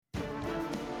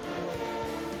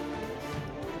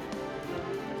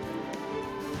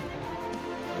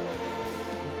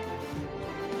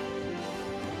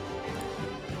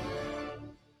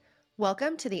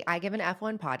Welcome to the I Give an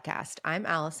F1 podcast. I'm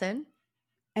Allison.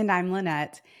 And I'm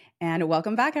Lynette. And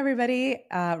welcome back, everybody.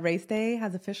 Race day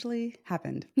has officially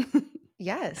happened.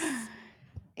 Yes.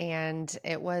 And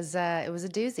it was a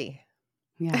doozy.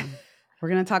 Yeah. We're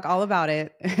going to talk all about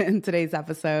it in today's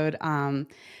episode. The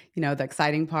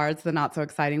exciting parts, the not so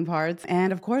exciting parts.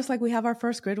 And of course, we have our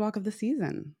first grid walk of the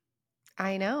season.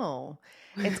 I know.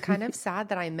 It's kind of sad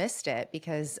that I missed it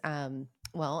because,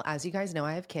 well, as you guys know,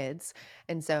 I have kids.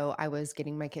 And so I was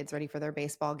getting my kids ready for their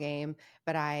baseball game,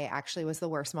 but I actually was the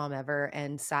worst mom ever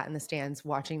and sat in the stands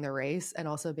watching the race and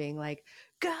also being like,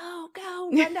 go,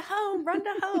 go, run to home, run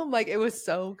to home. Like it was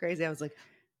so crazy. I was like,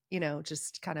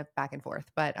 just kind of back and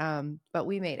forth. But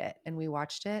we made it and we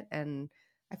watched it and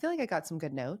I feel like I got some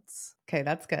good notes. Okay,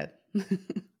 that's good.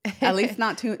 At least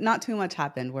not too much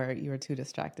happened where you were too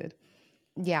distracted.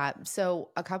 Yeah.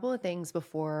 So a couple of things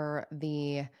before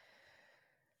the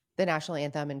national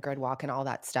anthem and grid walk and all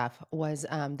that stuff was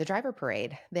the driver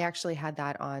parade. They actually had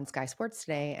that on Sky Sports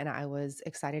today, and I was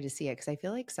excited to see it because I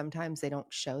feel like sometimes they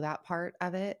don't show that part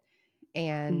of it.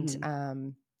 And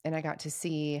and I got to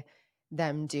see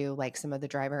them do like some of the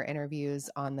driver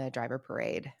interviews on the driver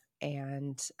parade.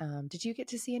 And did you get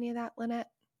to see any of that,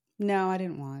 Lynette? No, I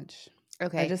didn't watch.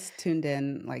 Okay. I just tuned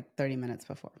in like 30 minutes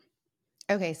before.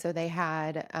 Okay, so they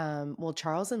had,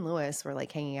 Charles and Lewis were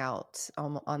like hanging out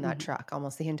on that truck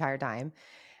almost the entire time.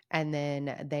 And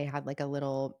then they had like a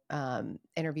little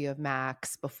interview of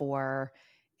Max before.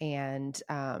 And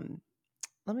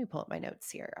let me pull up my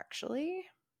notes here, actually.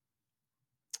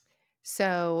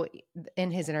 So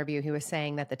in his interview, he was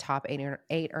saying that the top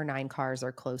eight or nine cars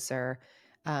are closer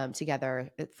together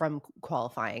from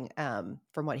qualifying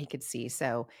from what he could see.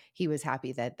 So he was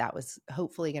happy that that was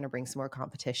hopefully going to bring some more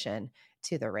competition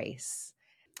to the race.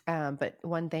 But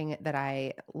one thing that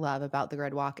I love about the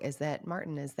grid walk is that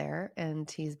Martin is there and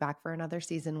he's back for another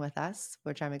season with us,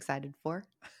 which I'm excited for.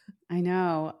 I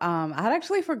know. I had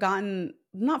actually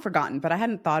not forgotten, but I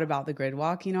hadn't thought about the grid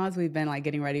walk, as we've been like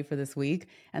getting ready for this week.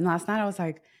 And last night I was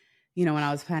like, when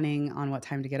I was planning on what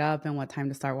time to get up and what time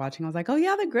to start watching, I was like, oh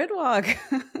yeah, the grid walk.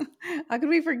 How could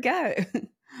we forget?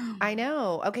 I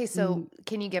know. Okay, so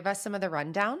can you give us some of the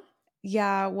rundown?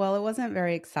 Yeah, well, it wasn't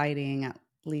very exciting, at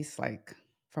least like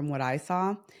from what I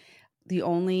saw. The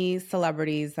only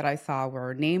celebrities that I saw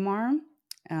were Neymar,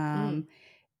 and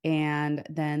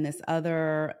then this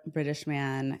other British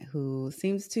man who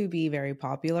seems to be very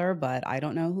popular, but I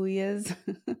don't know who he is.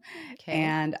 Okay.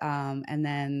 And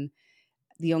then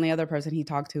the only other person he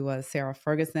talked to was Sarah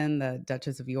Ferguson, the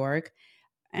Duchess of York.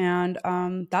 And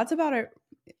that's about it.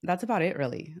 That's about it,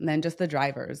 really. And then just the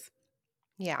drivers.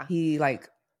 Yeah. He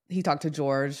talked to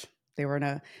George. They were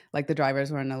the drivers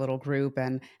were in a little group.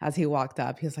 And as he walked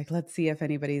up, he was like, let's see if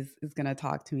anybody's is going to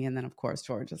talk to me. And then of course,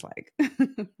 George is like,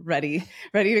 ready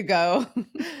to go.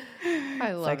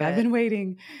 I love it. I've been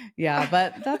waiting. Yeah,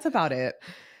 but that's about it.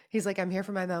 He's like, I'm here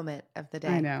for my moment of the day.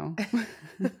 I know.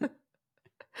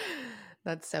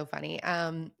 That's so funny.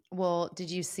 Well,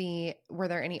 were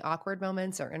there any awkward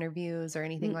moments or interviews or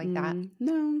anything like that?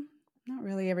 No, not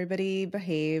really. Everybody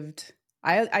behaved.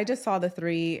 I just saw the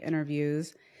 3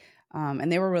 interviews.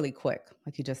 And they were really quick.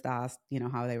 Like he just asked,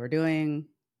 how they were doing,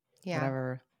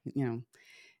 whatever,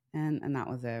 and that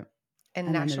was it.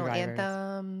 And national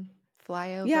anthem,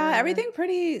 flyover. Yeah, everything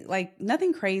pretty, like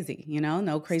nothing crazy,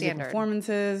 no crazy Standard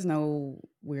performances, no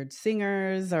weird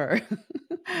singers or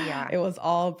Yeah. It was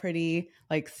all pretty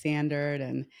like standard.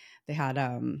 And they had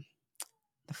the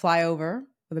flyover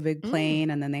with a big plane,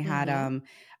 and then they had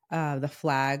the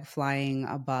flag flying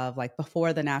above, like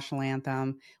before the national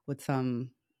anthem with some,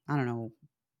 I don't know,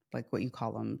 like what you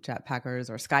call them, jetpackers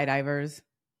or skydivers.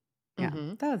 Yeah,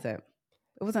 that was it.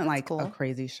 It wasn't like cool. a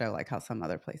crazy show like how some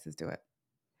other places do it.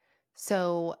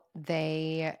 So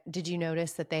did you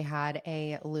notice that they had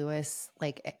a Lewis,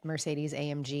 like Mercedes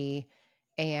AMG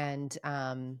and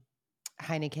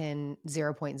Heineken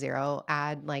 0.0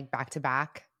 ad like back to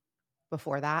back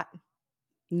before that?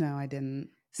 No, I didn't.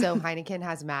 So Heineken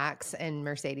has Max and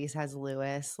Mercedes has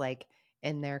Lewis like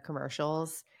in their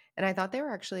commercials. And I thought they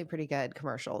were actually pretty good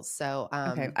commercials. So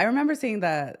okay. I remember seeing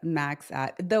the Max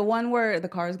ad, the one where the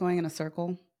car is going in a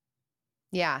circle.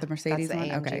 Yeah. The Mercedes that's the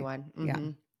one. AMG Okay. one. Yeah.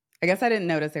 I guess I didn't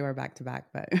notice they were back to back,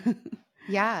 but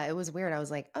yeah, it was weird. I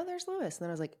was like, oh, there's Lewis. And then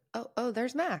I was like, oh,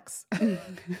 there's Max. So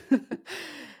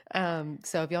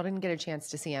if y'all didn't get a chance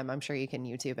to see him, I'm sure you can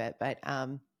YouTube it.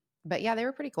 But yeah, they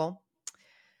were pretty cool.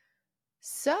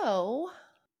 So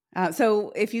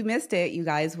if you missed it, you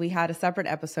guys, we had a separate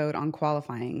episode on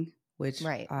qualifying, which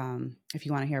right. If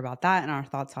you want to hear about that and our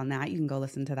thoughts on that, you can go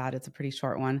listen to that. It's a pretty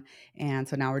short one. And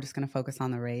so now we're just going to focus on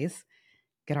the race.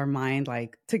 get our mind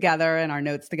like together and our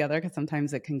notes together, because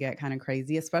sometimes it can get kind of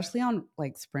crazy, especially on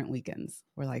like sprint weekends.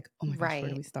 We're like, oh my gosh, where do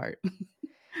Right. we start?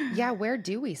 Yeah, where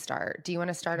do we start? Do you want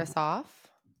to start Yeah. us off?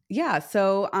 Yeah.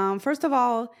 So, first of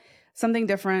all, something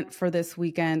different for this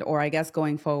weekend, or I guess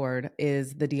going forward,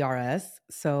 is the DRS.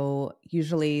 So,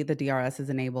 usually the DRS is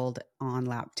enabled on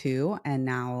lap two, and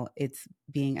now it's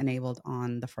being enabled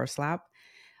on the first lap.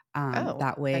 Oh,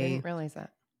 That I way, didn't realize that.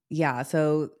 yeah.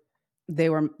 So they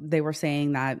were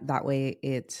saying that that way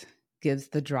it gives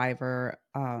the driver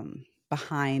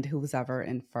behind who's ever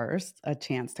in first a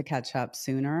chance to catch up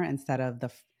sooner, instead of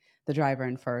the driver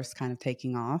in first kind of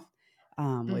taking off,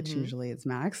 which Mm-hmm. usually is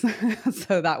Max.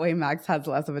 So that way Max has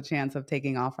less of a chance of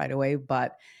taking off right away.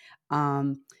 But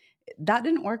um, that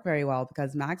didn't work very well,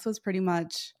 because Max was pretty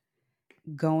much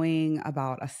going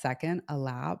about a second a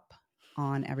lap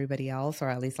on everybody else, or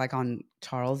at least like on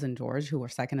Charles and George, who were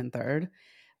second and third.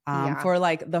 Yeah. For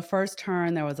like the first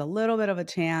turn, there was a little bit of a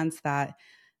chance that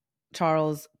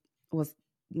Charles was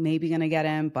maybe going to get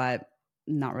him, but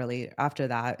not really. After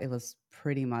that, it was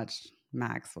pretty much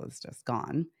Max was just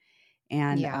gone.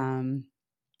 And Yeah.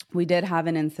 we did have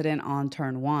an incident on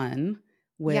turn one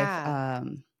with Yeah.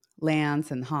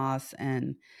 Lance and Haas,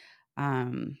 and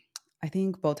I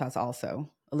think Botas also,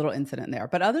 a little incident there.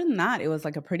 But other than that, it was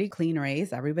like a pretty clean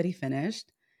race. Everybody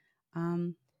finished.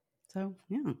 Um, so,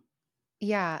 yeah.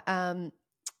 Yeah.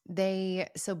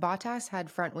 So Bottas had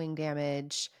front wing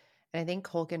damage, and I think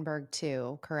Hulkenberg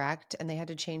too, correct? And they had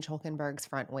to change Hulkenberg's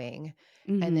front wing.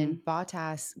 And then Hmm.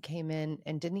 Bottas came in,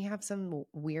 and didn't he have some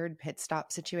weird pit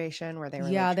stop situation where they were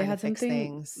like Yeah, they trying to had fix something,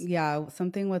 things? yeah,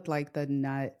 something with like the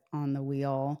nut on the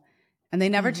wheel. And they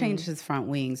never Mm-hmm. changed his front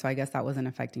wing, so I guess that wasn't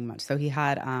affecting much. So he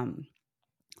had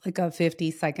like a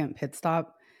 50-second pit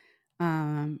stop.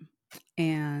 Um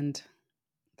and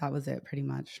that was it pretty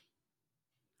much.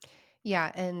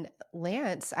 Yeah, and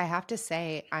Lance, I have to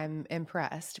say, I'm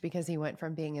impressed because he went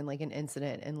from being in like an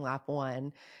incident in lap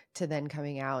one to then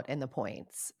coming out in the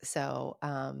points. So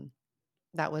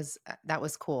that was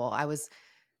cool. I was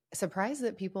surprised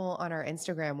that people on our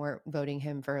Instagram weren't voting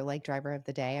him for like driver of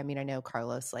the day. I mean, I know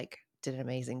Carlos like did an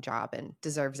amazing job and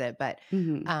deserves it,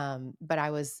 Mhm. but I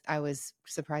was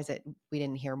surprised that we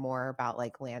didn't hear more about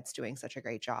like Lance doing such a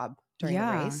great job during the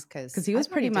Yeah, race cuz because he I was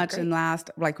thought he pretty did much in great.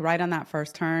 last, like right on that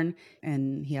first turn,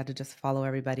 and he had to just follow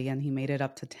everybody, and he made it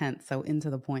up to 10th, so into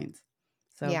the points.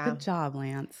 So Yeah. good job,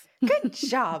 Lance. Good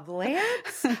job,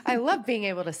 Lance. I love being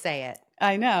able to say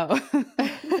I know.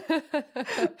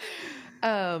 it.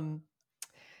 um,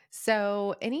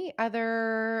 so any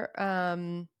other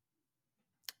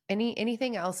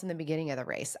anything else in the beginning of the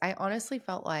race? I honestly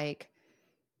felt like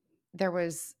there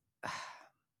was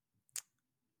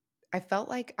I felt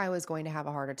like I was going to have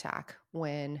a heart attack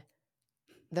when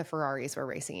the Ferraris were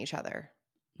racing each other.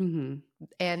 Mhm.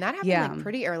 And that happened like Yeah.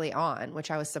 pretty early on,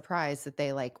 which I was surprised that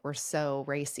they like were so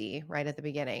racy right at the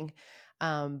beginning.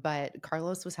 But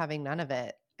Carlos was having none of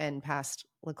it and passed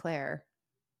Leclerc.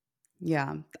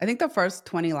 Yeah. I think the first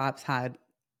 20 laps had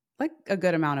like a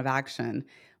good amount of action.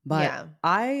 But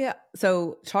Yeah.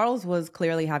 so Charles was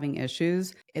clearly having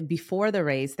issues. Before the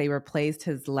race, they replaced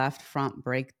his left front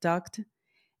brake duct.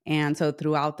 And so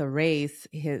throughout the race,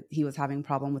 he was having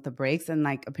problem with the brakes. And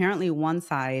like apparently one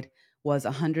side was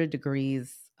 100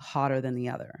 degrees hotter than the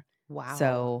other. Wow.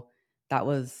 So that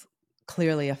was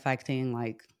clearly affecting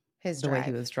like His the way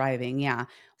he drive. was driving. Yeah.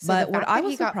 So the But what fact I that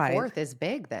was he got surprised, fourth is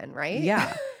big then, right?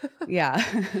 yeah. Yeah.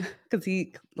 Cuz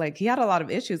he had a lot of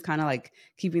issues kind of like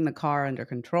keeping the car under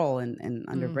control and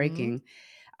under Mhm. braking.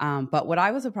 But what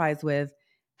I was surprised with,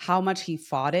 how much he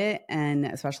fought it, and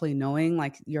especially knowing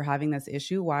like you're having this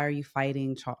issue, why are you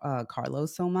fighting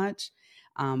Carlos so much?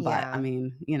 But I Yeah.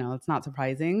 mean, it's not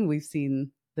surprising. We've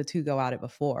seen the two go at it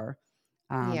before.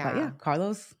 But yeah, Yeah.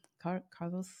 Carlos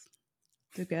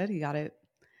did good. He got it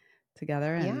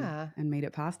together Yeah. and made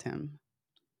it past him.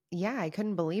 Yeah, I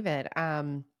couldn't believe it.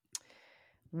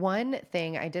 One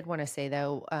thing I did want to say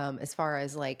though, as far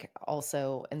as like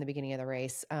also in the beginning of the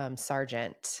race,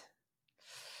 Sargent.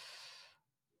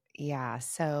 Yeah,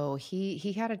 so he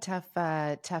had a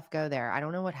tough go there. I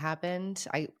don't know what happened.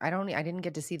 I didn't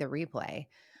get to see the replay,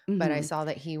 but I Hmm. saw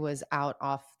that he was out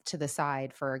off to the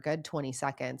side for a good 20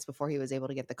 seconds before he was able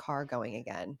to get the car going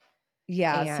again.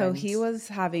 Yeah, so And he was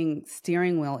having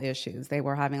steering wheel issues. They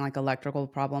were having like electrical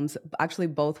problems, actually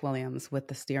both Williams with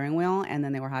the steering wheel, and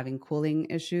then they were having cooling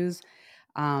issues.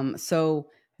 So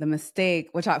the mistake,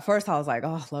 which at first I was like,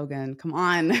 "Oh, Logan, come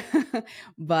on,"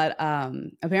 but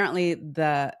apparently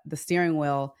the steering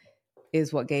wheel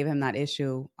is what gave him that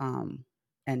issue,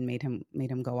 and made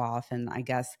him go off. And I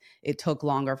guess it took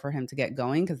longer for him to get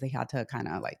going because they had to kind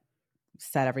of like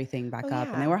set everything Oh, back up,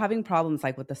 and they yeah. were having problems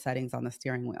like with the settings on the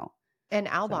steering wheel. And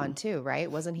So, Albon too,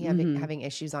 right? Wasn't he mhm. having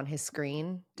issues on his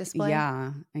screen display?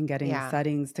 Yeah, and getting the Yeah,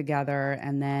 settings together,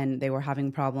 and then they were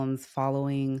having problems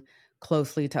following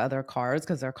closely to other cars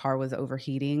because their car was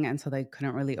overheating, and so they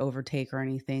couldn't really overtake or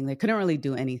anything. They couldn't really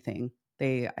do anything.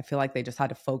 I feel like they just had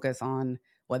to focus on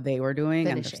what they were doing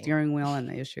and their finishing. steering wheel and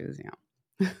the issues,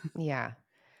 yeah. Yeah.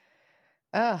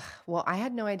 Ugh. Well, I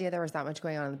had no idea there was that much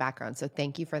going on in the background. So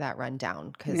thank you for that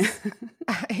rundown Yeah. because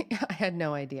I had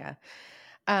no idea.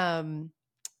 Um,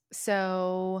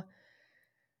 so,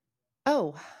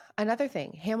 oh, another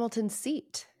thing, Hamilton's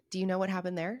seat. Do you know what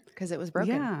happened there? Because it was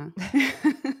broken. Yeah.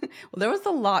 Well, there was a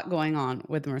lot going on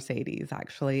with Mercedes,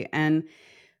 actually, and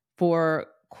for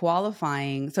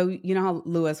qualifying, so you know how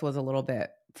Lewis was a little bit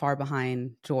far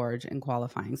behind George in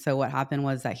qualifying. So what happened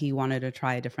was that he wanted to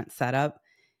try a different setup,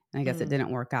 and I guess it Mm,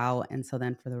 didn't work out. And so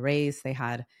then for the race, they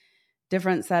had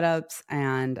different setups,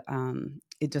 and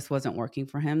it just wasn't working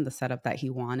for him, the setup that he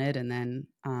wanted. And then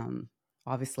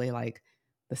obviously, like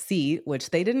the seat, which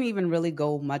they didn't even really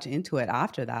go much into it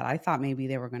after that. I thought maybe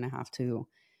they were going to have to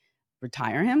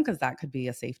retire him because that could be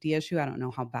a safety issue. I don't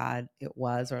know how bad it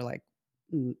was or like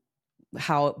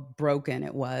how broken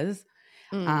it was.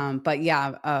 mm. But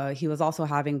yeah, he was also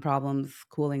having problems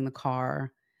cooling the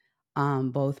car,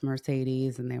 both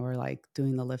Mercedes, and they were like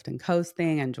doing the lift and coast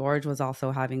thing. And George was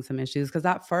also having some issues because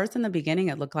at first in the beginning,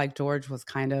 it looked like George was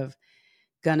kind of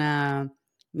gonna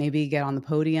maybe get on the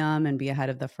podium and be ahead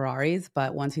of the Ferraris.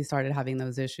 But once he started having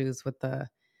those issues with the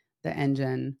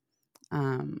engine,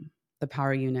 um, the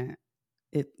power unit,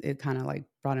 it kind of like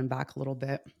brought him back a little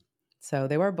bit. So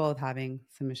they were both having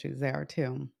some issues there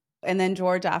too. And then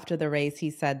George, after the race,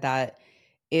 he said that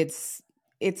it's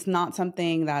it's not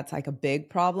something that's like a big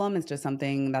problem. It's just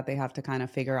something that they have to kind of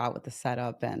figure out with the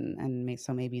setup,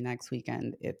 so maybe next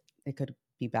weekend it could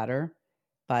be better.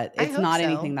 But I it's hope not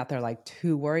anything so. that they're like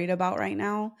too worried about right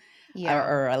now, Yeah.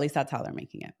 or at least that's how they're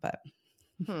making it. But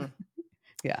Hmm.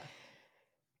 yeah,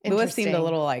 Lewis seemed a Interesting.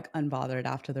 little like unbothered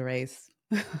after the race.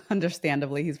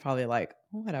 Understandably, he's probably like,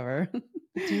 whatever. Do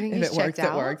you think If he's it checked works, it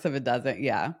out? works. If it doesn't,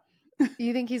 yeah.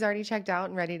 You think he's already checked out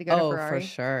and ready to go to Oh, for Ferrari?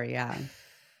 sure. Yeah.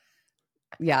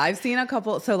 Yeah. I've seen a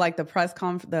couple. So, like before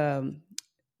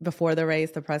the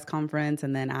race, the press conference,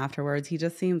 and then afterwards, he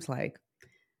just seems like,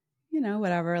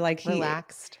 whatever.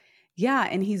 Relaxed. Yeah.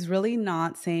 And he's really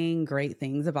not saying great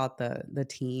things about the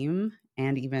team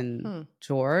and even Hmm.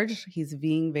 George. He's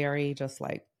being very just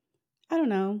like, I don't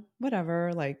know,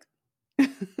 whatever. Like,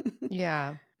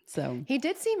 Yeah. so, He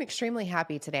did seem extremely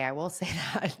happy today. I will say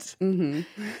that. mhm.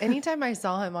 Anytime I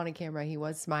saw him on a camera, he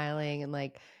was smiling and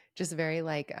like just very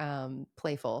like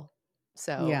playful.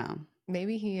 So Yeah.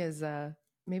 maybe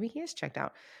maybe he is checked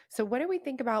out. So what do we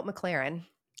think about McLaren?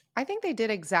 I think they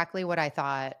did exactly what I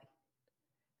thought.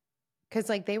 Cause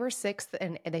like they were sixth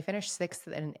and they finished sixth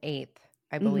and eighth,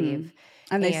 I Hmm. believe.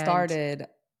 And they And started,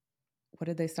 what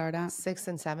did they start at? sixth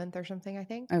and seventh or something, I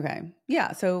think. Okay.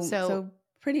 Yeah, so So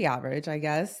pretty average, I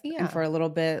guess. And yeah. for a little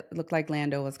bit, it looked like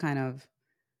Lando was kind of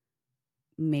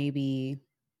maybe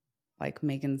like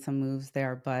making some moves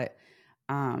there, but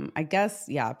I guess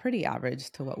yeah, pretty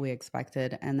average to what we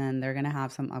expected. And then they're going to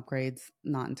have some upgrades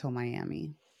not until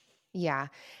Miami. Yeah.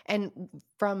 And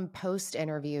from post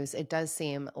interviews, it does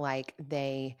seem like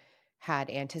they had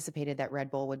anticipated that Red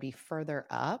Bull would be further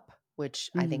up, which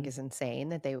I think Mhm. is insane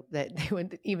that they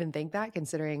would even think that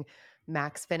considering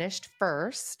Max finished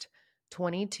first,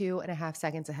 22 and a half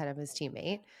seconds ahead of his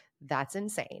teammate. That's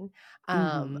insane.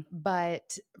 Mhm.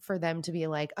 But for them to be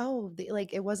like, oh,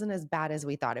 like it wasn't as bad as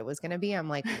we thought it was going to be. I'm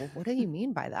like, well, what do you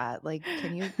mean by that? Like,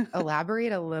 can you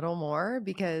elaborate a little more?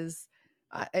 Because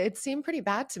it seemed pretty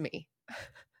bad to me.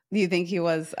 Do you think he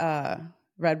was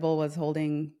Red Bull was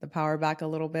holding the power back a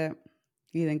little bit?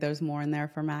 Do you think there's more in there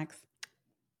for Max?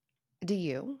 Do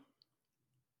you?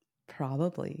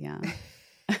 Probably, yeah.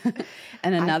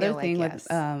 And I another feel thing like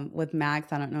yes. with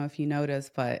Max, I don't know if you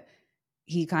noticed, but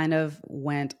he kind of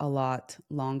went a lot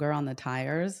longer on the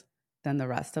tires than the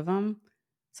rest of them.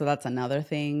 So that's another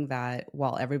thing that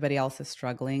while everybody else is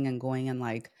struggling and going in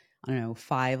like, I don't know,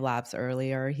 5 laps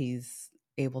earlier, he's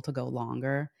able to go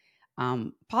longer.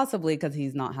 Possibly because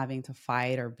he's not having to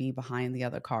fight or be behind the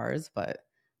other cars, but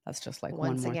that's just like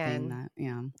one Once more thing again, that,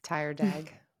 yeah. tire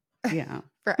dag Yeah.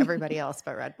 for everybody else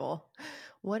but Red Bull.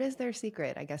 What is their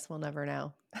secret? I guess we'll never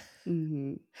know.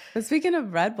 Hmm. But speaking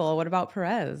of Red Bull, what about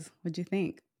Perez? What'd you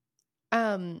think?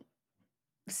 Um,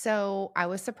 so I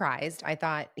was surprised. I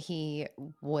thought he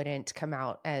wouldn't come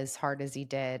out as hard as he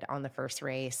did on the first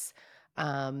race.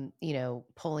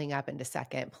 pulling up into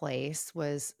second place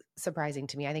was surprising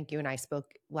to me. I think you and I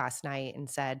spoke last night and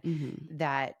said Mhm.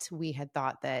 that we had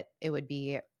thought that it would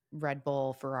be Red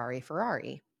Bull, Ferrari,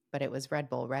 Ferrari, but it was Red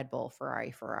Bull,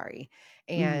 Ferrari, Ferrari.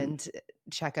 Mhm. And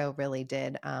Checo really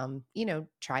did,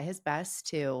 try his best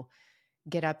to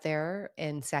get up there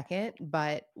in second.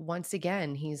 But once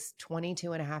again, he's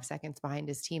 22 and a half seconds behind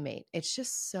his teammate. It's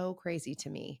just so crazy to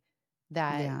me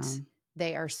Yeah. that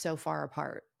they are so far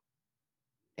apart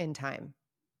in time.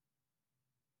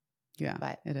 Yeah,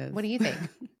 But it is. what do you think?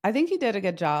 I think he did a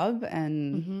good job.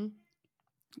 And,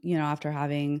 Mhm. after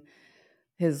having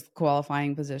his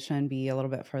qualifying position be a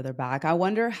little bit further back, I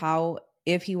wonder how,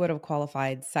 if he would have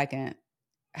qualified second,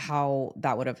 how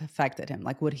that would have affected him.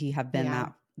 Like, would he have been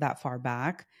Yeah. that far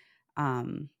back?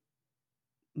 Um,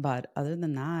 but other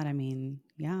than that, I mean,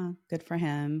 yeah, good for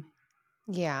him.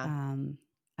 Yeah. Um,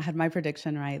 I had my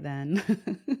prediction right then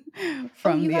Oh,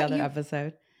 from the other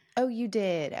episode. oh, you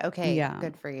did. Okay. Yeah.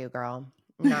 Good for you, girl.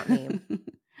 Not me.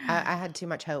 I had too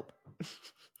much hope.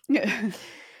 Yeah.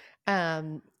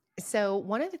 Um, so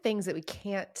one of the things that we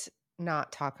can't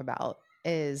not talk about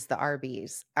is the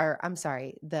RBs. Or I'm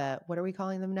sorry, what are we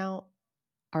calling them now?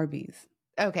 Arby's.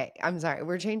 Okay, I'm sorry.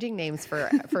 We're changing names for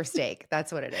steak.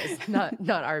 That's what it is. Not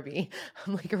RB.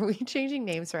 I'm like, are we changing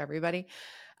names for everybody?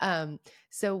 Um,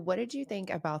 so what did you think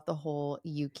about the whole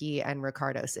Yuki and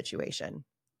Ricardo situation?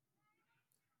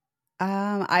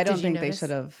 I Did don't you think they should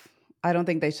notice? have. I don't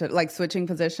think they should, like, switching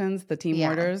positions, the team Yeah.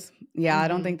 orders. Yeah, I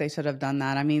don't Mhm. think they should have done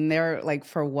that. I mean, they're like,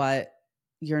 for what?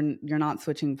 You're not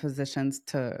switching positions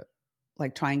to,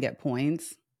 like, try and get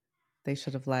points. They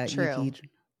should have let True.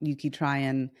 Yuki try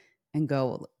and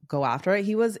go after it.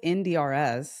 He was in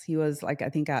DRS. He was, like, I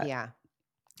think at Yeah.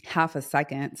 half a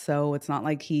second. So it's not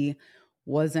like he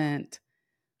wasn't,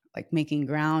 like, making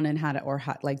ground and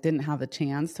like, didn't have a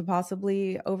chance to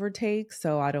possibly overtake.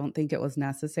 So I don't think it was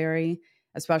necessary,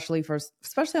 especially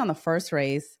on the first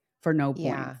race, for no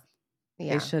Yeah. points. They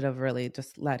Yeah. should have really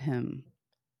just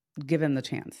give him the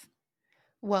chance.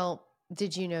 Well,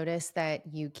 did you notice that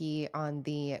Yuki on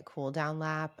the cool down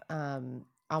lap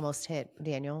almost hit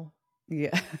Daniel?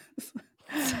 Yes.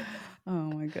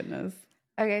 Oh my goodness.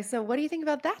 Okay, so what do you think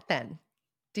about that then?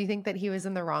 Do you think that he was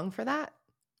in the wrong for that?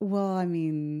 Well, I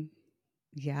mean,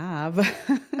 yeah,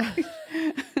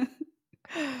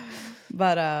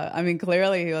 but I mean,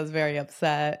 clearly he was very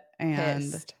upset.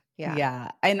 And Pissed. Yeah.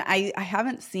 yeah, and I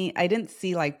didn't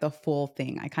see, like, the full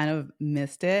thing. I kind of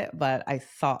missed it, but I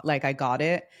saw, like, I got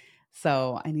it.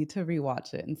 So I need to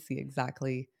rewatch it and see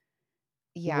exactly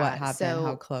what Yeah. happened,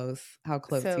 how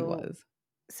close he So was.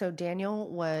 so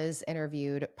Daniel was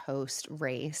interviewed post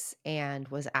race and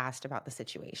was asked about the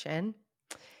situation.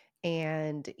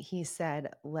 And he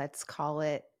said, let's call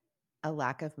it a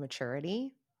lack of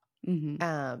maturity. Mhm.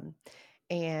 Um,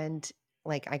 and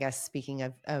like, I guess speaking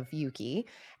of Yuki,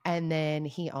 and then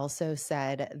he also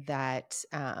said that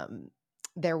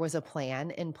there was a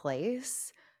plan in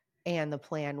place, and the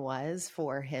plan was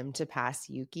for him to pass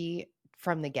Yuki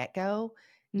from the get go.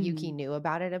 Yuki Mhm. knew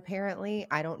about it apparently.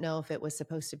 I don't know if it was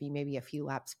supposed to be maybe a few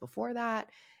laps before that,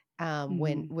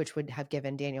 Mhm. which would have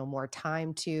given Daniel more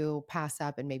time to pass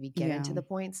up and maybe get Yeah. into the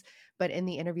points. But in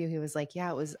the interview, he was like, "Yeah,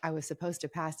 I was supposed to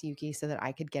pass Yuki so that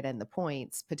I could get in the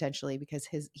points potentially because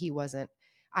he wasn't.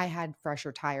 I had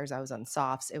fresher tires. I was on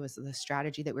softs. It was the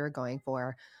strategy that we were going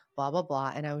for. Blah blah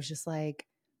blah." And I was just like,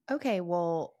 "Okay,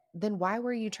 well." Then why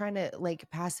were you trying to like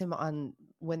pass him on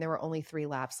when there were only 3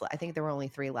 laps? I think there were only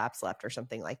 3 laps left or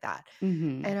something like that.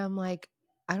 Mhm. And I'm like,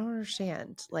 I don't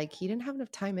understand. Like he didn't have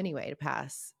enough time anyway to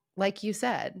pass, like you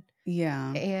said.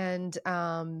 Yeah. And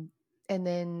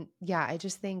then yeah, I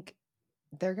just think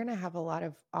they're gonna have a lot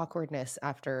of awkwardness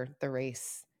after the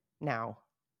race now,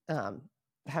 um,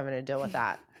 having to deal with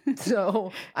that.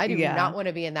 So I do Yeah. not want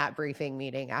to be in that briefing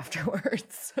meeting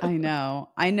afterwards. I know.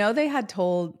 I know they had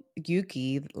told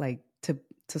Yuki, like,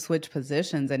 to switch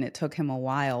positions, and it took him a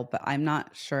while, but I'm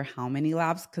not sure how many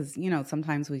laps, cuz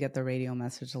sometimes we get the radio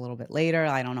message a little bit later.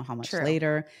 I don't know how much True.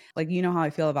 later. Like, how I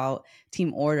feel about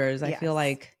team orders. I feel Yes.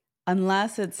 like,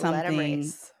 unless it's Let him something,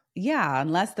 race. yeah,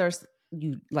 unless there's,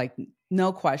 like,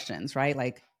 no questions, right?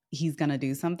 Like, he's going to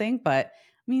do something, but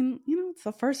I mean, it's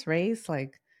the first race,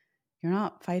 like, you're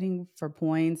not fighting for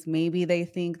points. Maybe they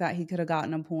think that he could have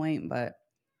gotten a point, but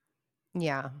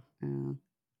Yeah. I don't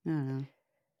know.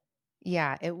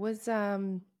 Yeah, it was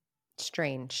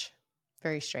strange.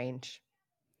 Very strange.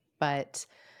 But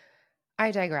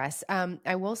I digress.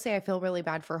 I will say I feel really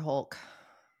bad for Hulk,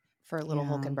 for little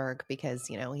Yeah. Hulkenberg, because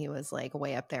he was like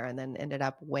way up there and then ended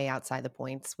up way outside the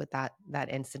points with that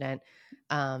incident.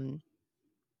 Um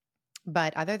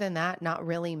But other than that, not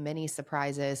really many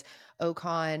surprises.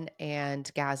 Ocon and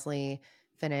Gasly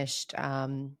finished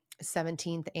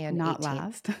 17th and Not 18th.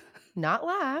 last. Not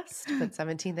last, but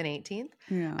 17th and 18th.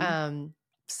 Yeah.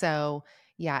 So,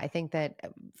 yeah, I think that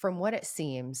from what it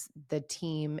seems, the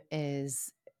team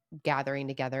is gathering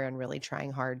together and really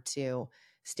trying hard to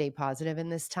stay positive in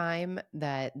this time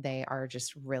that they are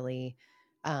just really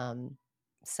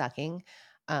sucking.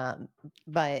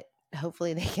 But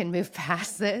hopefully they can move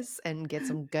past this and get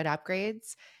some good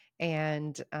upgrades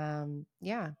and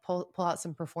yeah, pull out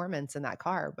some performance in that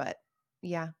car. But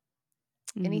yeah.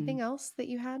 Mm-hmm. Anything else that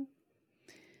you had?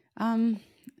 Um,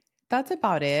 that's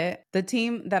about it. The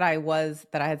team that I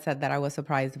had said that I was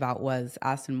surprised about was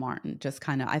Aston Martin. Just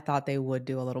kind of, I thought they would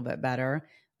do a little bit better.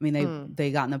 I mean, Mm,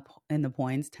 they got in the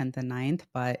points 10th and ninth,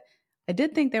 but I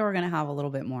did think they were going to have a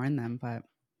little bit more in them, but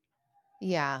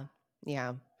yeah.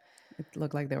 Yeah. it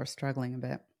looked like they were struggling a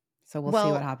bit. So we'll see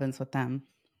what Well, happens with them.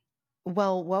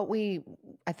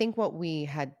 I think what we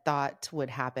had thought would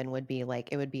happen would be like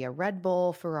it would be a Red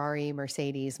Bull, Ferrari,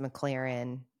 Mercedes,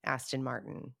 McLaren, Aston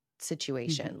Martin Mhm.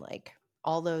 situation. Like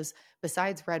all those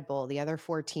besides Red Bull, the other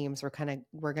four teams were going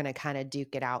to kind of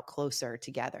duke it out closer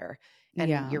together. And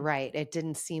Yeah. you're right, it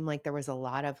didn't seem like there was a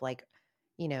lot of like,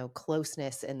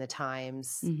 closeness in the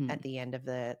times Hmm. at the end of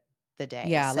the day.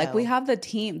 Yeah, like we So, have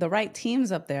the right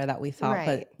teams up there that we thought,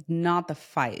 right. but not the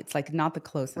fights, like not the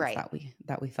closeness Right.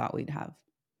 that we thought we'd have.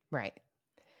 Right.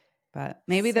 But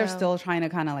maybe they're So, still trying to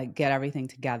kind of like get everything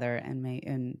together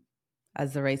and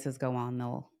as the races go on,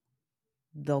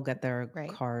 they'll get their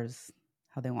right. cars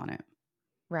how they want it.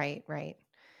 Right, right.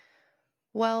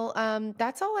 Well,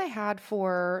 that's all I had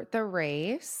for the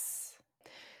race.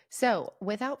 So,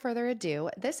 without further ado,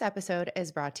 this episode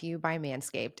is brought to you by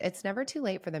Manscaped. It's never too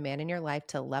late for the man in your life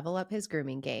to level up his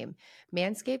grooming game.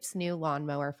 Manscaped's new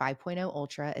Lawnmower 5.0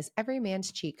 Ultra is every man's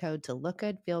cheat code to look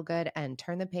good, feel good, and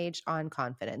turn the page on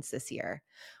confidence this year.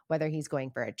 Whether he's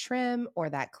going for a trim or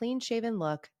that clean shaven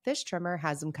look, this trimmer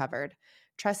has him covered.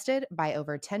 Trusted by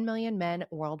over 10 million men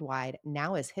worldwide,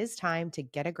 now is his time to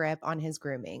get a grip on his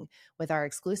grooming with our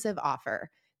exclusive offer.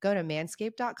 Go to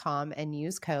manscaped.com and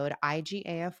use code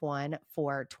IGAF1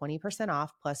 for 20%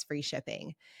 off plus free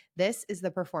shipping. This is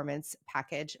the Performance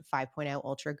Package 5.0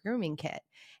 Ultra Grooming Kit.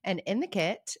 And in the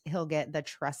kit, he'll get the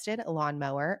trusted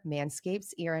lawnmower,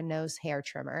 Manscaped's ear and nose hair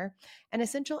trimmer, and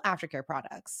essential aftercare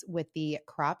products with the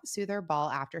Crop Soother Ball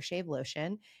Aftershave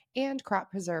Lotion and Crop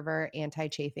Preserver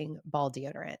Anti-Chafing Ball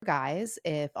Deodorant. Guys,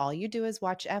 if all you do is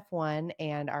watch F1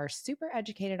 and are super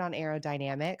educated on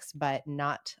aerodynamics, but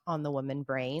not on the woman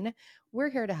brain, we're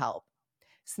here to help.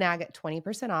 Snag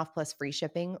 20% off plus free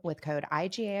shipping with code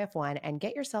IGAF1 and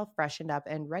get yourself freshened up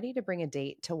and ready to bring a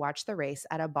date to watch the race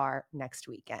at a bar next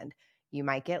weekend. You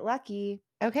might get lucky.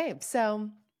 Okay, so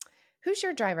who's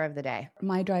your driver of the day?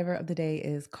 My driver of the day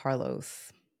is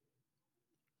Carlos.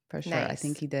 For sure. I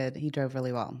think Nice. he drove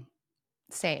really well.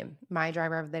 Same. My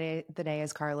driver of the day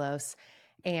is Carlos.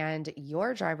 And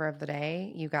your driver of the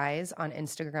day, you guys on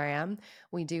Instagram,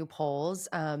 we do polls,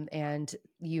 and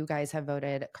you guys have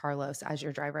voted Carlos as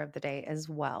your driver of the day as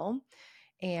well.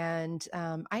 And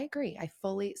I agree. I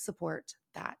fully support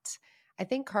that. I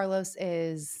think Carlos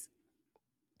is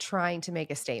trying to make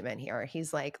a statement here.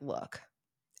 He's like, look,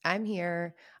 I'm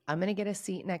here. I'm going to get a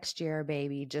seat next year,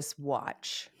 baby. Just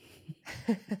watch.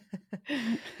 Do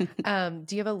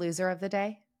you have a loser of the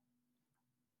day?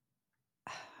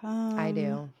 I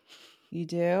do. You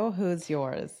do? Who's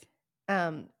yours?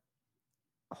 Um,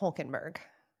 Hulkenberg.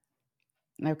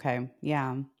 Okay.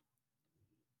 Yeah.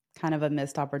 Kind of a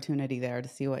missed opportunity there to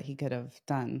see what he could have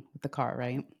done with the car,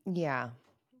 right? Yeah.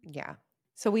 Yeah.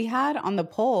 So we had on the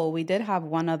poll, we did have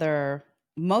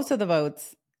most of the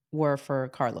votes were for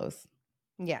Carlos,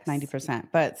 Yes. 90%.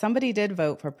 But somebody did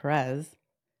vote for Perez,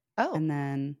 Oh, and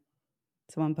then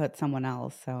someone put someone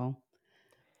else. So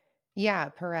yeah,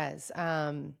 Perez.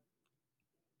 I,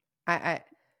 I,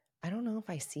 I don't know if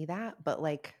I see that, but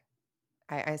like,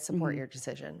 I support mhm. your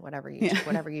decision, Yeah,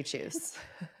 whatever you choose.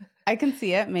 I can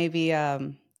see it. Maybe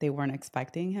they weren't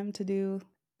expecting him to do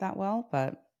that well,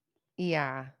 but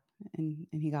Yeah. and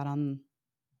he got on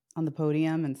the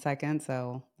podium in second,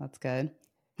 so that's good.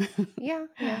 Yeah.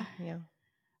 Yeah. Yeah.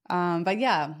 But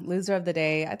yeah, loser of the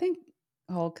day. I think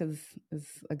Hulk is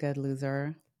a good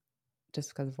loser just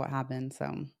because of what happened.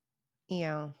 So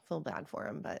Yeah. Feel bad for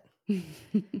him, but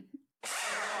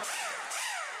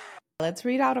let's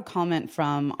read out a comment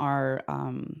from our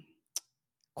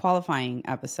qualifying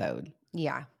episode.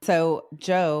 yeah. So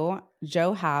Joe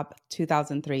Hap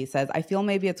 2003 says, I feel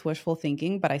maybe it's wishful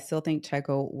thinking, but I still think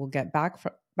Checo will get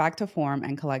back to form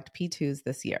and collect P2s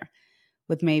this year.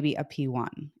 with maybe a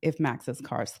P1 if Max's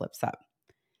car slips up.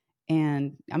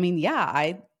 And I mean, yeah,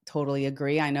 I totally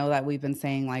agree. I know that we've been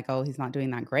saying like, oh, he's not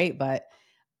doing that great, but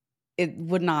it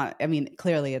would not, I mean,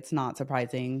 clearly it's not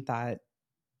surprising that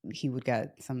he would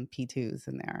get some P2s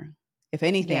in there. If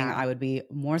anything, Yeah. I would be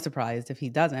more surprised if he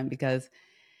doesn't, because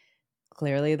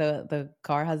clearly the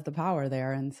car has the power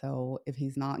there. And so if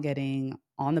he's not getting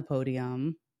on the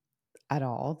podium at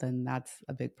all, then that's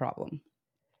a big problem.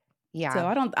 So Yeah.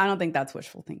 I don't think that's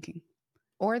wishful thinking.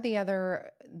 Or the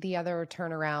other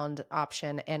turnaround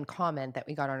option and comment that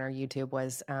we got on our YouTube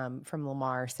was from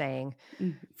Lamar saying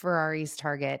Mhm. Ferrari's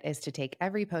target is to take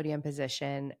every podium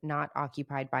position not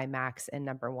occupied by Max in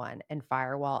number one and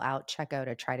firewall out Checo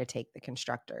to try to take the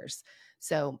constructors.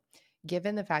 So,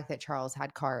 given the fact that Charles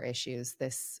had car issues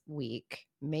this week,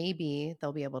 maybe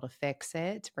they'll be able to fix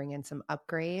it, bring in some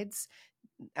upgrades.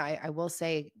 I will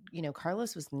say,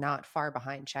 Carlos was not far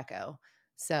behind Checo.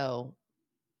 So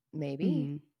maybe,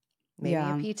 Mhm. maybe a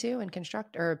Yeah. P2 and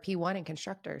constructor or a P1 and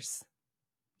constructors.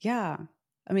 Yeah.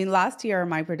 I mean, last year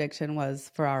my prediction was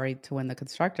Ferrari to win the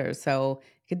constructors. So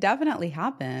it could definitely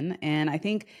happen. And I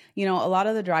think, a lot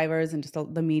of the drivers and just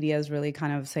the media is really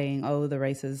kind of saying, oh, the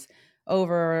race is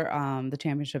over, the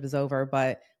championship is over,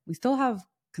 but we still have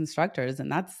constructors,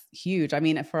 and that's huge. I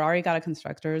mean, if Ferrari got a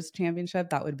constructors championship,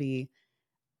 that would be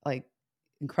like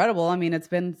incredible. I mean, it's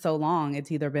been so long.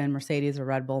 It's either been Mercedes or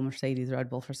Red Bull, Mercedes, Red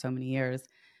Bull for so many years.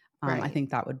 I Right.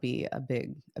 think that would be a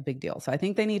big deal. So I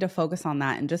think they need to focus on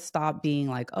that and just stop being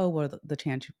like, oh, well, the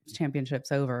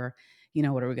championship's over.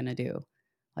 What are we gonna do?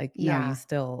 Like, no, you Yeah.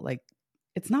 still like,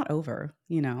 it's not over.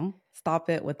 Stop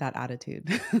it with that attitude.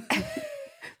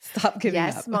 Stop giving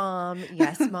Yes, up. mom.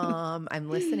 Yes, mom. I'm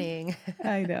listening.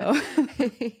 I know.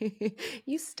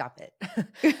 You stop it.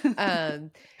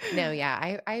 um, no,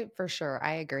 yeah, I for sure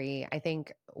I agree. I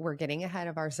think we're getting ahead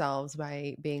of ourselves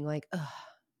by being like, ugh,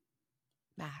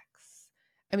 Max.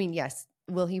 I mean, yes,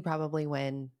 will he probably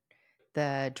win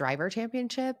the driver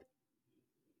championship?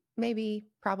 Maybe,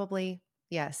 probably,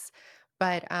 yes.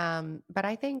 But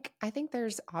I think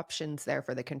there's options there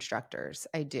for the constructors.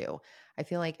 I do. I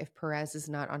feel like if Perez is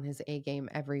not on his A game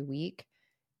every week,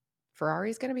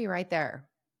 Ferrari's going to be right there.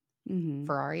 Hmm.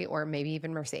 Ferrari or maybe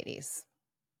even Mercedes.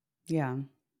 Yeah,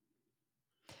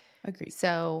 agreed.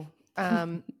 So,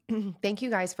 thank you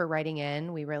guys for writing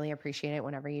in. We really appreciate it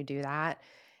whenever you do that.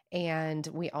 And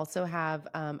we also have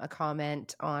a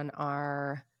comment on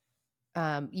our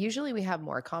usually we have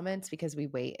more comments because we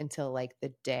wait until like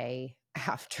the day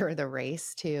after the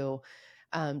race to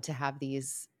have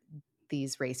these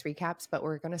race recaps, but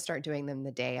we're going to start doing them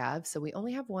the day of. So we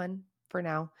only have one for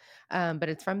now. But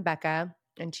it's from Becca,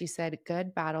 and she said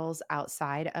good battles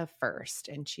outside of first,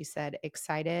 and she said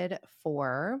excited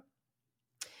for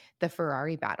the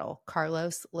Ferrari battle.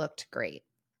 Carlos looked great,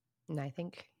 and I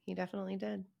think he definitely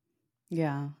did.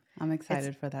 Yeah, I'm It's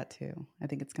excited for that too. I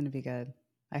think it's going to be good.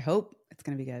 I hope it's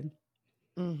going to be good.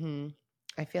 hmm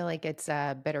I feel like it's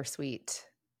a bittersweet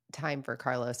time for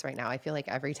Carlos right now. I feel like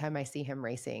every time I see him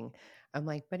racing, I'm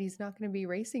like, but he's not going to be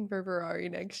racing for Ferrari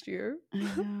next year. I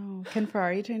know. Can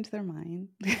Ferrari change their mind?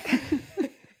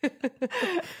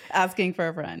 Asking for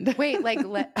a friend. Wait, like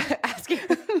let asking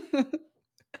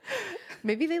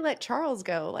maybe they let Charles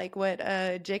go, like what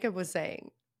Jacob was saying.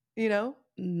 You know?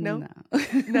 No? No.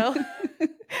 No?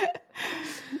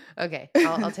 Okay,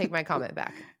 I'll take my comment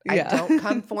back. I Yeah. don't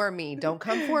come for me. Don't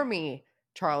come for me,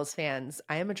 Charles fans.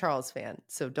 I am a Charles fan,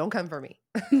 so don't come for me.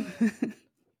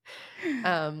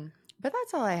 But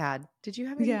that's all I had. Did you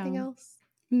have anything Yeah. else?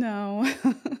 No.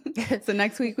 It's So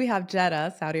next week we have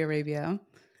Jeddah, Saudi Arabia.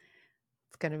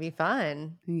 gonna be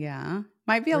fun. Yeah.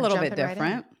 Might be a We're little bit jumping right in.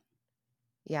 different.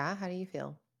 Yeah, how do you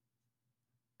feel?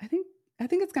 I think I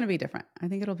think it's going to be different. I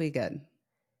think it'll be good.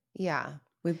 Yeah.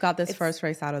 We've got this It's first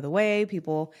race out of the way.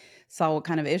 People saw what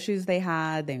kind of issues they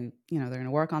had. They're going to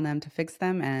work on them to fix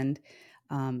them, and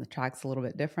the track's a little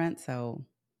bit different, so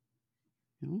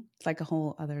it's like a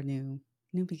whole other new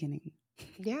beginning.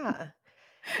 yeah.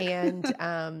 And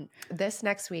this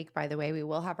next week, by the way, we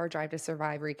will have our Drive to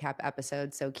Survive recap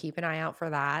episode. So keep an eye out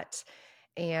for that.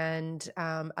 And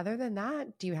other than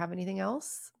that, do you have anything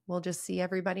else? We'll just see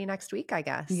everybody next week, I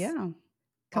guess. Yeah.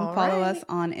 Come All follow right. us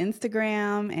on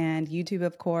Instagram and YouTube,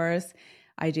 of course,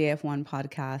 IJF1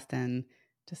 podcast, and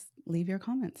just leave your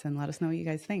comments and let us know what you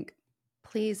guys think.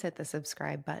 Please hit the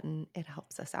subscribe button. It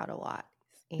helps us out a lot.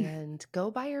 And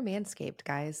go buy your Manscaped,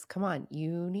 guys. Come on,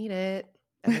 you need it.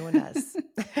 Everyone does.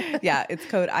 Yeah, it's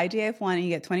code IJF1 and you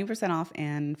get 20% off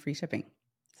and free shipping.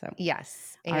 So,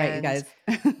 Yes. all right, you And guys.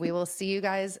 we will see you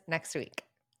guys next week.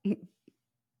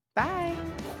 Bye.